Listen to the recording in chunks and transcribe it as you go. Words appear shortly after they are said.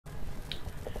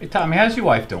Hey, Tommy, how's your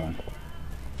wife doing?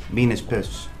 Mean as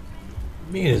piss.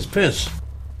 Mean as piss.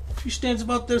 She stands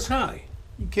about this high.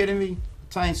 You kidding me?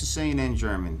 Italian's the saying in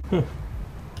German.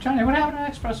 Johnny, what happened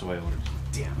to expressway orders?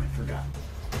 Damn, I forgot.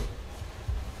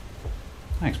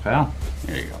 Thanks, pal.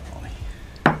 There you go,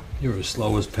 Paulie. You're as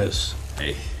slow as piss.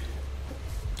 Hey.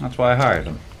 That's why I hired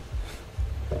him.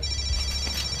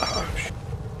 Oh,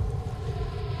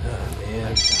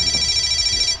 man.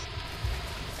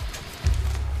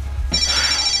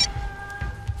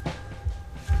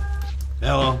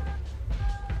 Hello.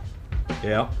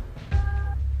 Yeah.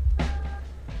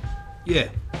 Yeah.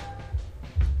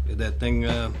 That thing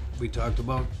we talked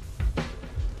about?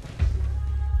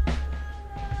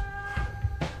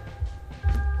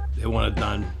 They want it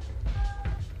done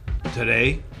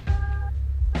today?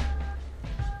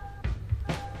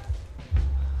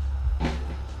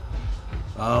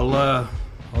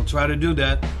 I'll try to do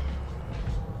that.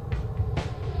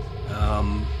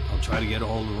 I'll try to get a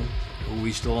hold of them. Are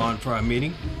we still on for our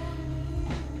meeting?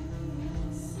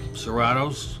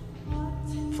 Serrato's,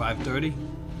 5:30?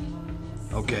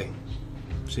 Okay.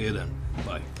 See you then.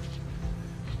 Bye.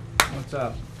 What's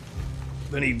up?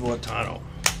 Vinny Bortano.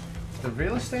 The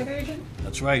real estate agent?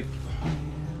 That's right.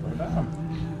 What about him?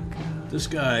 This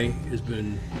guy has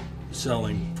been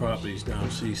selling properties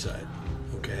down Seaside,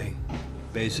 okay?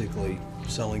 Basically,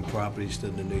 selling properties to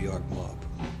the New York mob,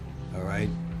 all right?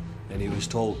 And he was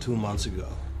told 2 months ago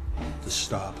to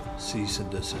stop, cease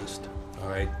and desist, all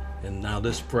right? And now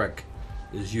this prick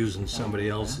is using somebody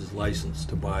else's license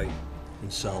to buy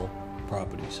and sell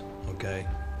properties, okay?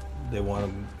 They want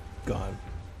him gone.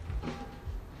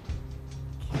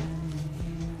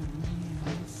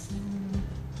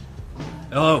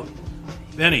 Hello,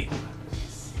 Benny.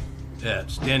 Yeah,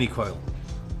 it's Danny Coyle.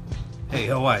 Hey,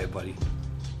 how are you, buddy?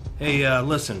 Hey,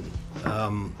 listen,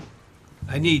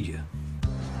 I need you.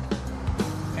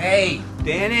 Hey,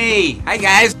 Danny. Hi,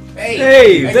 guys.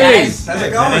 Hey, Vinny. Guys. How's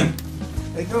it going?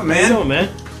 How you doing, man? How you doing, man?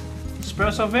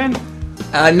 Espresso Vin?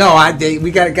 No,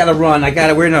 we gotta run.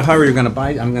 We're in a hurry.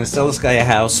 I'm gonna sell this guy a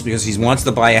house because he wants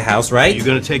to buy a house, right? You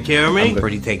gonna take care of me? I'm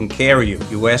already taking care of you.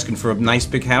 You were asking for a nice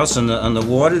big house on the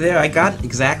water there. I got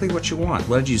exactly what you want.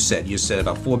 What did you say? You said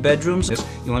about 4 bedrooms.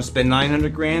 You want to spend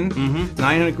 900 grand? Mm-hmm.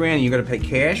 900 grand. And you gotta pay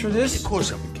cash for this? Of course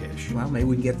I'm in cash. Well, maybe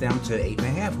we can get down to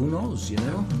 8.5. Who knows? You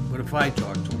know? What if I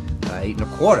talk to him?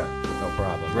 8.25. No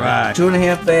problem. Right.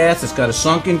 2.5 baths. It's got a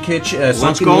sunken kitchen.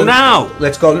 Let's go now.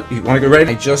 Let's go. You want to get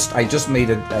ready? I just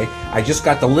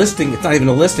got the listing. It's not even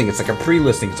a listing. It's like a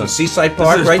pre-listing. It's on Seaside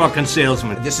Park, This is right? fucking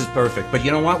salesman. This is perfect. But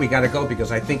you know what? We got to go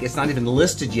because I think it's not even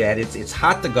listed yet. It's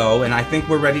hot to go, and I think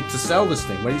we're ready to sell this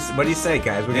thing. What do you say,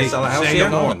 guys? We're gonna sell a house say here.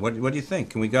 no more. What do you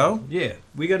think? Can we go? Yeah,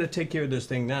 we gotta take care of this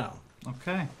thing now.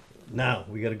 Okay. Now,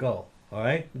 we gotta go. All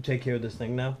right? We take care of this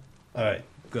thing now? All right,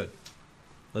 good.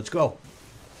 Let's go.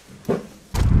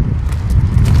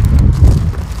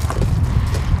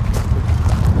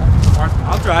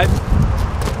 I'll drive.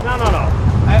 No.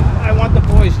 I want the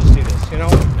boys to see this, you know?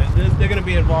 They're going to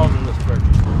be involved in this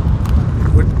purchase.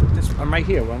 I'm right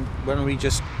here. Why don't we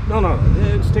just... No.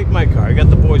 Just take my car. I got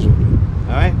the boys with me.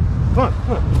 All right? Come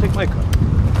on. Just take my car.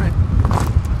 All right.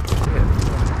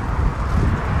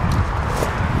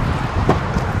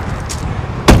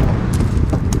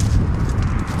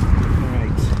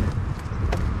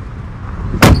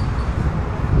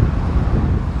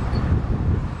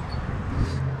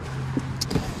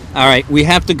 All right, we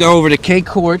have to go over to K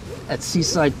Court at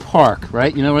Seaside Park,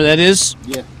 right? You know where that is?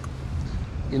 Yeah.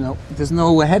 You know, there's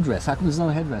no headrest. How come there's no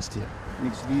headrest here?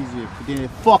 Makes it easier. But then they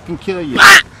fucking kill you.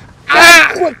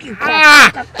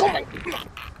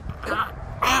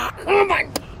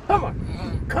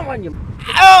 Come on, you...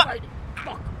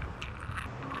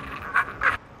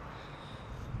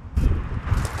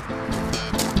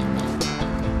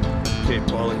 Okay,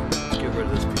 Paulie, let's get rid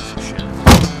of this piece of shit.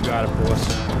 Got it, boss.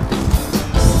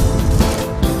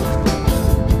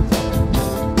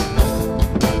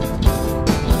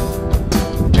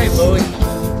 Louis,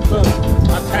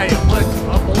 I'll tell you, what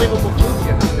unbelievable food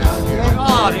you have down here.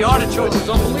 Oh, the artichoke is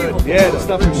unbelievable. Yeah, the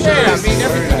stuff is Yeah, I mean,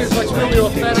 everything is like really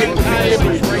authentic. Italian,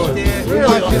 right there.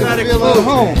 Really authentic feel at food.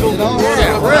 home, you know?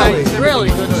 Yeah, really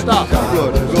good stuff.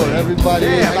 Good. Everybody.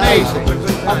 Yeah, amazing.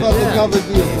 How about the cover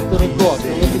deal to the court? It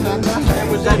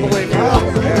was unbelievable.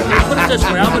 Hey, put it this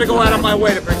way, I'm going to go out of my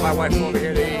way to bring my wife over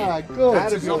here to eat. All right, good.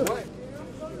 Out of your way.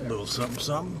 A little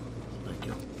something. Thank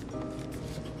you.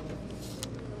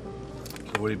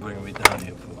 So what are you bringing me down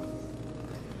here for?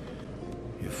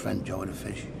 Your friend Joe the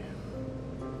Fish.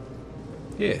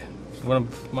 Yeah, one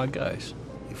of my guys.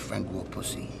 Your friend War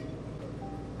Pussy.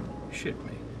 Shit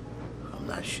me. I'm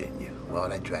not shitting you. Why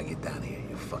would I drag you down here,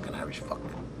 you fucking Irish fuck?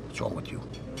 What's wrong with you?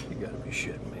 You gotta be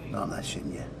shitting me. No, I'm not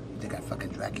shitting you. You think I fucking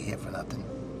drag you here for nothing?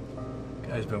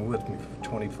 Guy's been with me for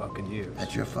 20 fucking years.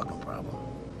 That's your fucking problem.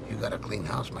 You got a clean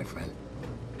house, my friend.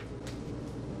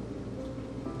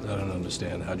 I don't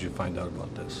understand. How'd you find out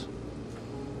about this?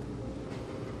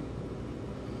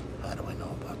 How do I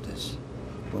know about this?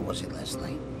 Where was he last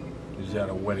night? He was at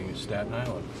a wedding in Staten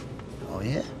Island. Oh,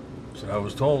 yeah? So I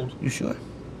was told. You sure?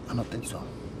 I don't think so.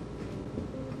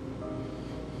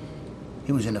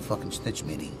 He was in a fucking snitch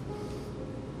meeting.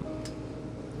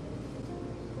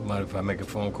 Mind if I make a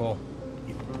phone call?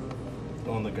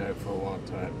 Known the guy for a long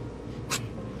time.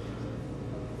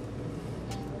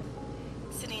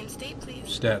 City and state, please.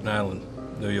 Staten Island,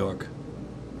 New York.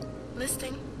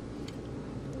 Listing.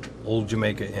 Old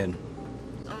Jamaica Inn.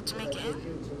 Old Jamaica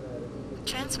Inn.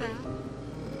 Transfer.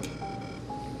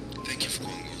 Thank you for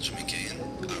calling Old Jamaica Inn.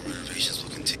 Our renovations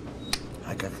will continue.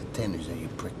 I got containers there, you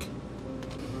prick.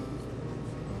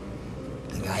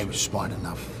 The guy was smart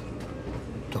enough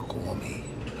to call me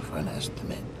for an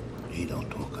estimate. You don't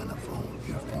talk on the phone.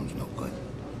 Your phone's no good.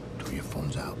 Throw your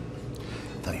phones out.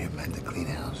 Tell your men to clean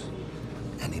house.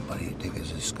 Anybody who thinks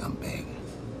is a scumbag,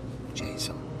 chase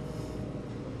him.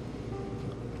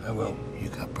 I will. You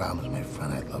got problems, my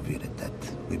friend. I love you to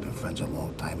death. We've been friends a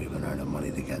long time. We've been earning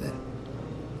money together.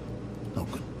 No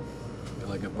good. You're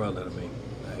like a brother to me.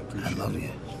 I I appreciate love it.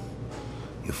 you.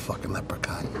 You fucking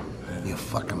leprechaun. Yeah. You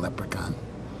fucking leprechaun.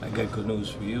 I got good news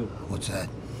for you. What's that?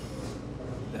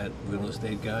 That real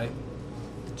estate guy,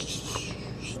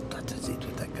 Start to eat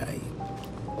with that guy.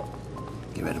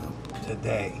 Get rid of him.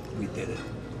 today we did it.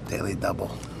 Daily double.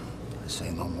 I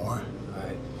say no more. All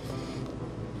right.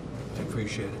 I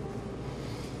appreciate it.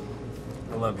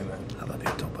 I love you, man. I love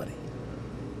you too, buddy.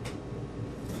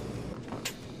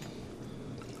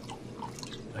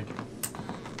 Thank you.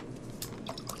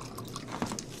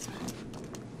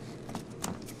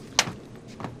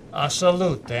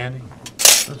 Salute, Danny.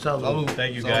 Salute.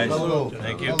 Thank you, guys. Salute.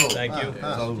 Thank you. Thank you.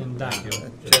 Thank you.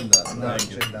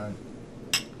 Thank you.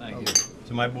 Thank you.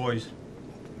 To my boys.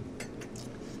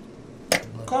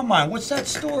 Come on, what's that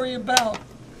story about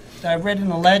that I read in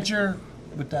the Ledger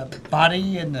with that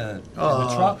body in the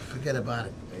truck? Forget about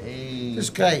it. This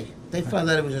guy, they found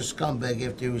out he was a scumbag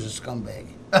after he was a scumbag.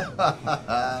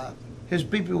 His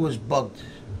BP was bugged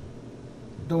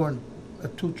during a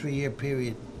 2-3 year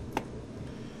period.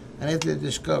 And after they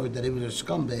discovered that he was a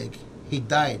scumbag, he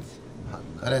died.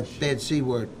 That bad C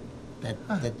word. That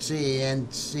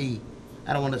C-A-N-C.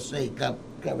 I don't want to say it. God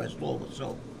rest all the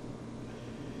soul.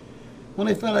 When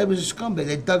they found out he was a scumbag,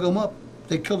 they dug him up.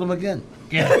 They killed him again.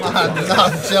 Yeah. Are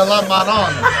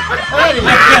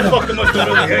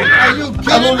you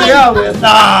kidding me?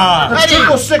 Nah.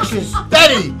 Triple sixes.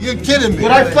 Betty, you're kidding me.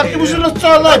 When I fucking was in the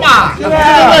toilet. Get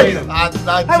out of here. I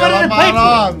read it in the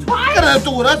paper. What do you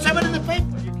do with us? I read it in the paper.